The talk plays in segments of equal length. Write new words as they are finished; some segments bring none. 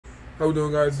How we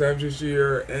doing, guys? DimezHD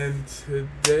here, and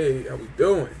today, how we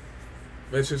doing?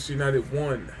 Manchester United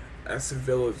 1, Aston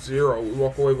Villa 0. We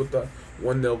walk away with the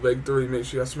 1-0 victory. Make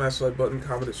sure you guys smash the like button,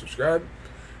 comment, and subscribe.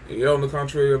 And yeah, on the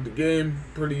contrary of the game,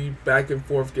 pretty back and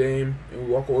forth game, and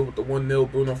we walk away with the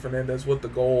 1-0. Bruno Fernandes with the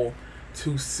goal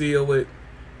to seal it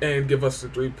and give us the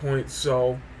 3 points.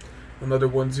 So another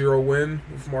 1-0 win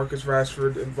with Marcus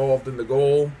Rashford involved in the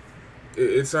goal.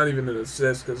 It's not even an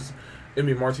assist because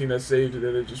Martinez saved it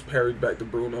and it just parried back to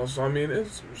Bruno. So, I mean,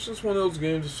 it's just one of those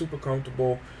games that's super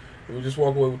comfortable. And we just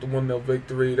walk away with the 1-0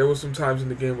 victory. There were some times in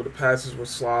the game where the passes were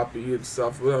sloppy and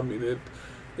stuff. But, I mean,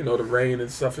 the rain and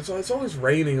stuff. It's always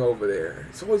raining over there.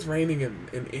 It's always raining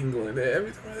in England.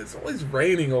 Every time it's always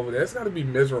raining over there. It's got to be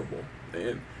miserable.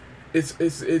 And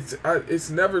it's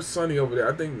never sunny over there.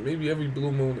 I think maybe every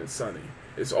blue moon is sunny.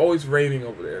 It's always raining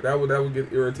over there. That would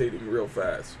get irritating real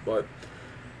fast. But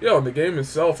yeah, the game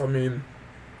itself, I mean,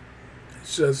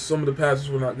 it's just some of the passes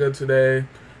were not good today.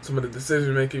 Some of the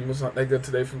decision making was not that good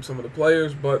today from some of the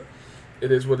players, but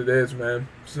it is what it is, man.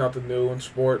 It's nothing new in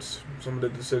sports. Some of the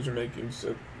decision making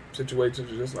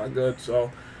situations are just not good.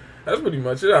 So that's pretty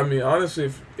much it. I mean,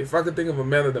 honestly, if I could think of a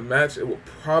man of the match, it would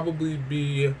probably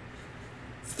be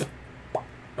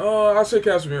I'll say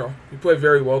Casemiro. He played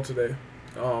very well today.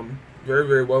 Very,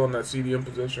 very well in that CDM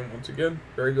position once again.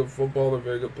 Very good footballer,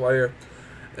 very good player.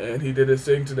 And he did his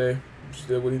thing today. Just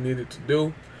did what he needed to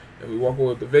do. And we walk away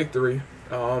with the victory.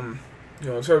 In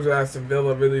terms of Aston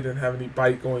Villa, really didn't have any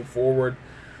bite going forward.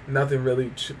 Nothing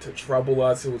really to trouble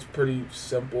us. It was pretty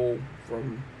simple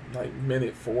from like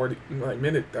minute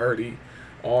 30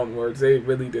 onwards. They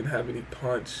really didn't have any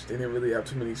punch. They didn't really have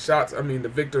too many shots. I mean, the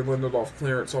Victor Lindelof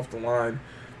clearance off the line,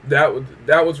 that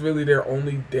was really their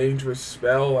only dangerous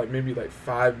spell. Like maybe like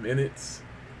 5 minutes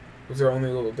was their only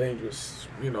little dangerous,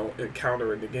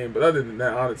 encounter in the game. But other than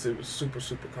that, honestly, it was super,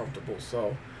 super comfortable.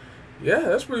 So, yeah,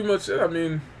 that's pretty much it. I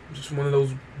mean, just one of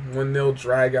those 1-0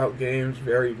 drag-out games,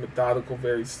 very methodical,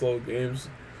 very slow games.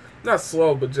 Not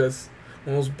slow, but just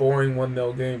one of those boring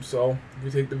 1-0 games. So, if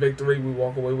we take the victory, we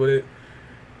walk away with it.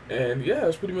 And, yeah,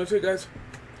 that's pretty much it, guys.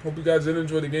 Hope you guys did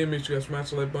enjoy the game. Make sure you guys smash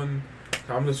the like button,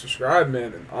 comment, and subscribe,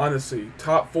 man. And, honestly,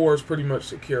 top 4 is pretty much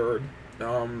secured.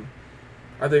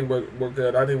 I think we're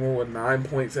good. I think we're 9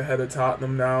 points ahead of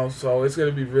Tottenham now, so it's going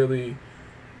to be really,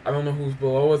 I don't know who's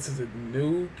below us. Is it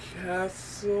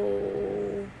Newcastle?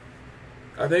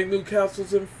 I think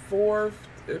Newcastle's in 4th,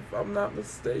 if I'm not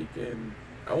mistaken.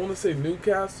 I want to say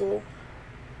Newcastle,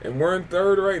 and we're in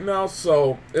 3rd right now,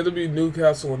 so it'll be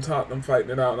Newcastle and Tottenham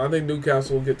fighting it out, and I think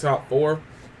Newcastle will get top 4.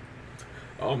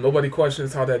 Nobody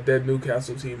questions how that dead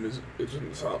Newcastle team is in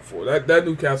the top 4. That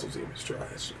Newcastle team is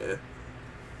trash, man.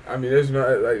 I mean, there's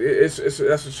not like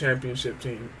that's a championship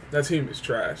team. That team is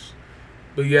trash,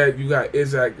 but yet you got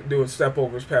Isaac doing step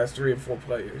overs past 3 and 4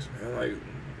 players, man. Like,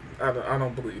 I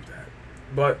don't believe that,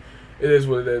 but it is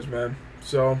what it is, man.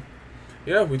 So,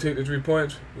 yeah, we take the 3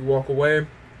 points, we walk away,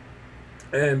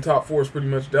 and top 4 is pretty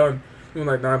much done. We're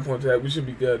like 9 points ahead. We should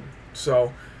be good.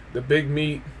 So, the big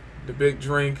meet, the big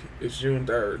drink is June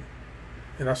 3rd,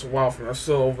 and that's a while from. That's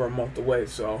still over a month away.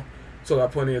 So. Still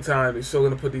got plenty of time. They're still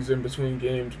going to put these in between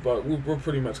games, but we're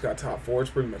pretty much got top 4.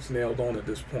 It's pretty much nailed on at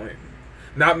this point.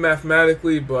 Not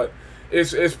mathematically, but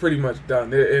it's pretty much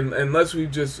done. And unless we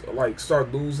just like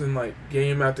start losing like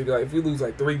game after game, like if we lose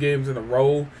like 3 games in a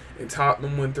row and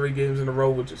Tottenham win 3 games in a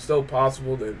row, which is still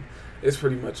possible, then it's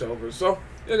pretty much over. So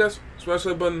yeah, guys, smash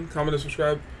that button, comment, and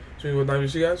subscribe. See you with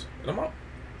DimezHD, guys, and I'm out.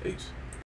 Peace.